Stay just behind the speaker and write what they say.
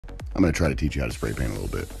I'm going to try to teach you how to spray paint a little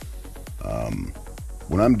bit.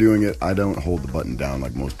 When I'm doing it, I don't hold the button down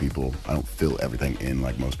like most people. I don't fill everything in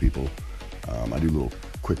like most people. I do little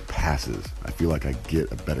quick passes. I feel like I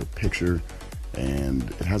get a better picture, and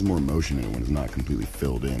it has more emotion in it when it's not completely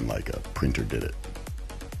filled in like a printer did it.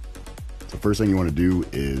 The first thing you want to do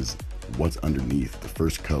is what's underneath. The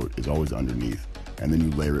first coat is always underneath, and then you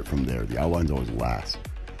layer it from there. The outline's always last.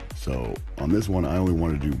 So on this one, I only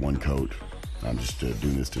want to do one coat. I'm just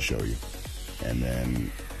doing this to show you. And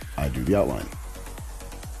then I do the outline.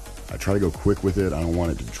 I try to go quick with it. I don't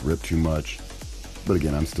want it to drip too much. But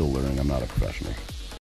again, I'm still learning. I'm not a professional.